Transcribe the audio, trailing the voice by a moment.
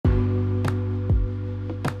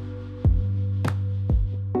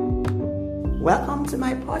Welcome to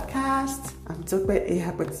my podcast. I'm Tokwe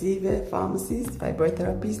A. pharmacist, fibroid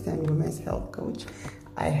therapist, and women's health coach.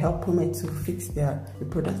 I help women to fix their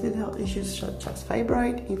reproductive health issues such as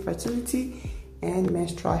fibroid, infertility, and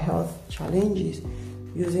menstrual health challenges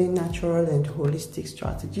using natural and holistic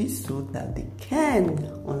strategies so that they can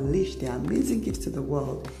unleash their amazing gifts to the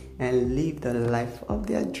world and live the life of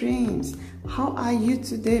their dreams. How are you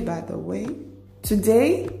today, by the way?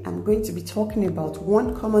 Today, I'm going to be talking about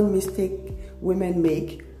one common mistake women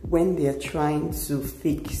make when they're trying to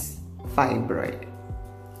fix fibroid.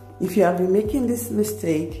 If you have been making this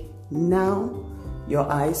mistake, now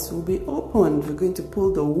your eyes will be opened. We're going to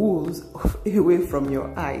pull the wools away from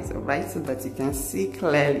your eyes, all right, so that you can see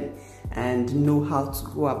clearly and know how to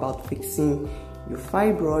go about fixing your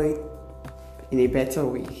fibroid in a better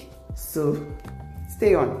way. So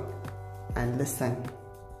stay on and listen.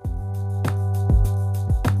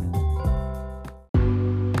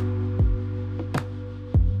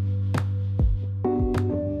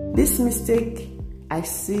 This mistake, I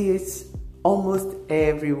see it almost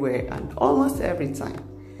everywhere and almost every time.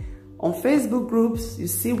 On Facebook groups, you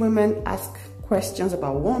see women ask questions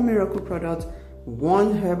about one miracle product,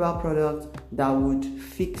 one herbal product that would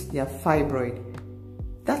fix their fibroid.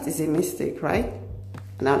 That is a mistake, right?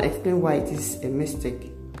 And I'll explain why it is a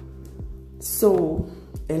mistake. So,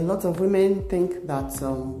 a lot of women think that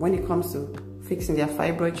when it comes to fixing their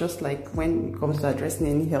fibroid, just like when it comes to addressing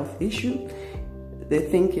any health issue, they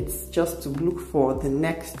think it's just to look for the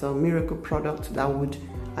next miracle product that would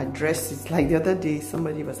address it. Like the other day,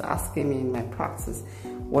 somebody was asking me in my practice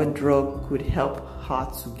what drug could help her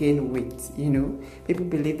to gain weight. You know, people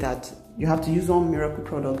believe that you have to use one miracle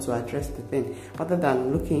product to address the thing, rather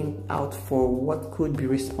than looking out for what could be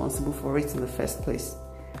responsible for it in the first place.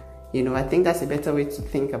 You know, I think that's a better way to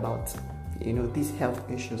think about, you know, these health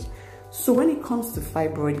issues. So when it comes to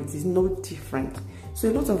fibroid, it is no different. So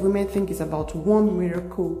a lot of women think it's about one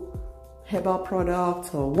miracle herbal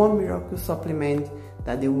product or one miracle supplement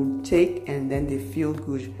that they will take and then they feel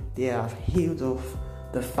good. They are healed of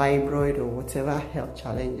the fibroid or whatever health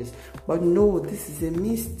challenges. But no, this is a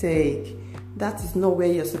mistake. That is not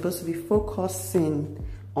where you're supposed to be focusing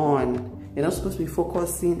on. You're not supposed to be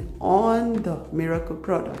focusing on the miracle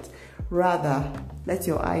product. Rather, let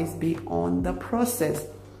your eyes be on the process.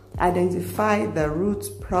 Identify the root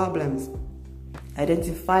problems.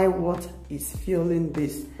 Identify what is fueling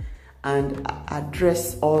this and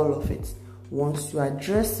address all of it. Once you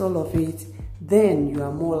address all of it, then you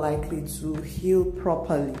are more likely to heal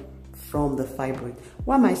properly from the fibroid.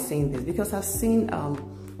 Why am I saying this? Because I've seen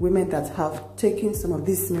women that have taken some of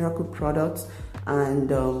these miracle products and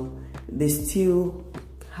they still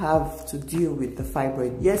have to deal with the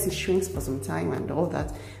fibroid. Yes, it shrinks for some time and all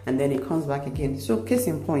that, and then it comes back again. So case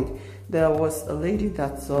in point, there was a lady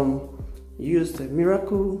that used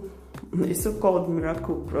a so-called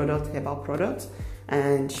miracle product, herbal product,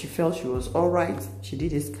 and she felt she was all right. She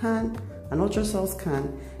did a scan, an ultrasound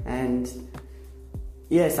scan, and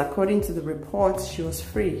yes, according to the report, she was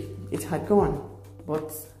free. It had gone.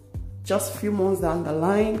 But just a few months down the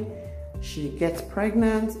line, she gets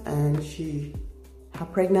pregnant, and her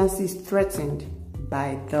pregnancy is threatened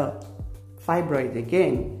by the fibroid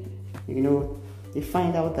again. You know, they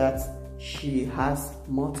find out that she has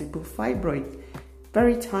multiple fibroids,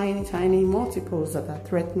 very tiny multiples that are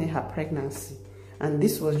threatening her pregnancy. And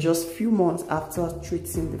this was just a few months after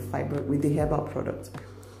treating the fibroid with the herbal product.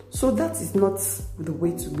 So that is not the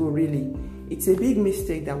way to go, really. It's a big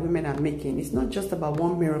mistake that women are making. It's not just about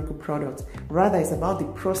one miracle product. Rather, it's about the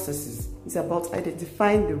processes. It's about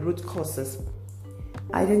identifying the root causes.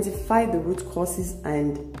 Identify the root causes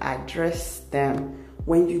and address them.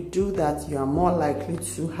 When you do that, you are more likely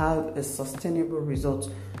to have a sustainable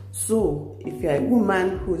result. So if you're a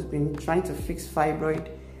woman who's been trying to fix fibroid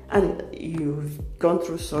and you've gone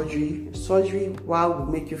through surgery, while will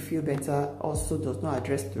make you feel better, also does not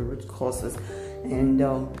address the root causes. And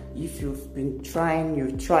if you've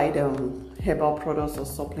tried herbal products or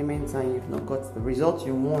supplements and you've not got the result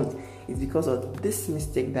you want, it's because of this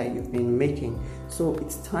mistake that you've been making. So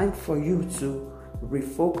it's time for you to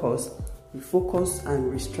refocus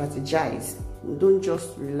and re-strategize. Don't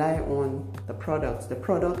just rely on the product. The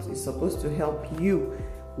product is supposed to help you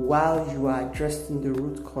while you are addressing the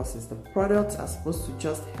root causes. The products are supposed to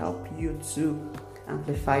just help you to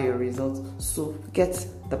amplify your results. So get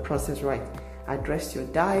the process right. Address your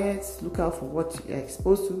diet, look out for what you're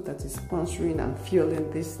exposed to that is sponsoring and fueling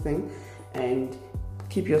this thing, and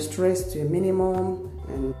keep your stress to a minimum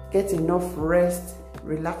and get enough rest.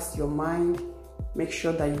 Relax your mind. Make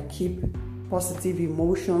sure that you keep positive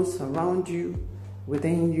emotions around you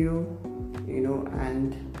within you,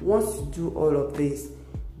 and once you do all of this,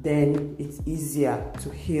 then it's easier to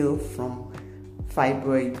heal from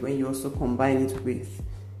fibroid when you also combine it with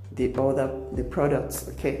the products.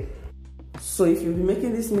 Okay, so if you've been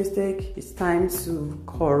making this mistake, it's time to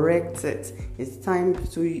correct it. It's time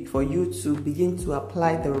for you to begin to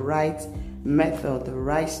apply the right method, the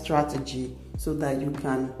right strategy, so that you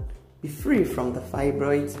can be free from the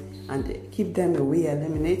fibroids and keep them away,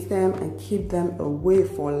 eliminate them, and keep them away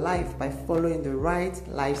for life by following the right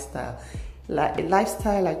lifestyle.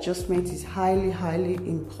 Lifestyle adjustment is highly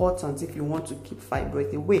important if you want to keep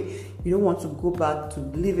fibroid away. You don't want to go back to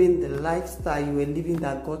living the lifestyle you were living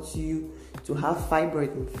that got you to have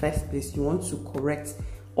fibroid in the first place. You want to correct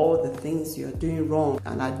all the things you're doing wrong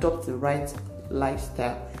and adopt the right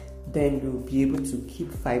lifestyle. Then you'll be able to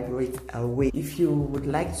keep fibroid away. If you would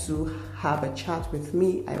like to have a chat with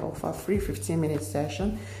me, I offer a free 15-minute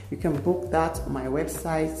session. You can book that on my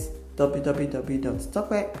website,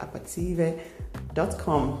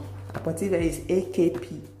 www.tokweakpative.com. Akpative is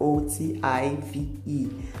AKPOTIVE.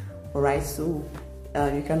 Alright, so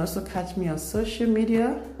you can also catch me on social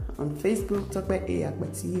media, on Facebook, Akpative,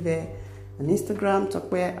 on Instagram,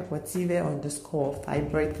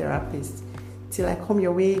 Akpative_fibroid therapist. Till I come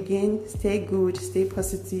your way again, stay good, stay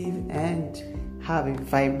positive, and have a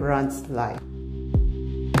vibrant life.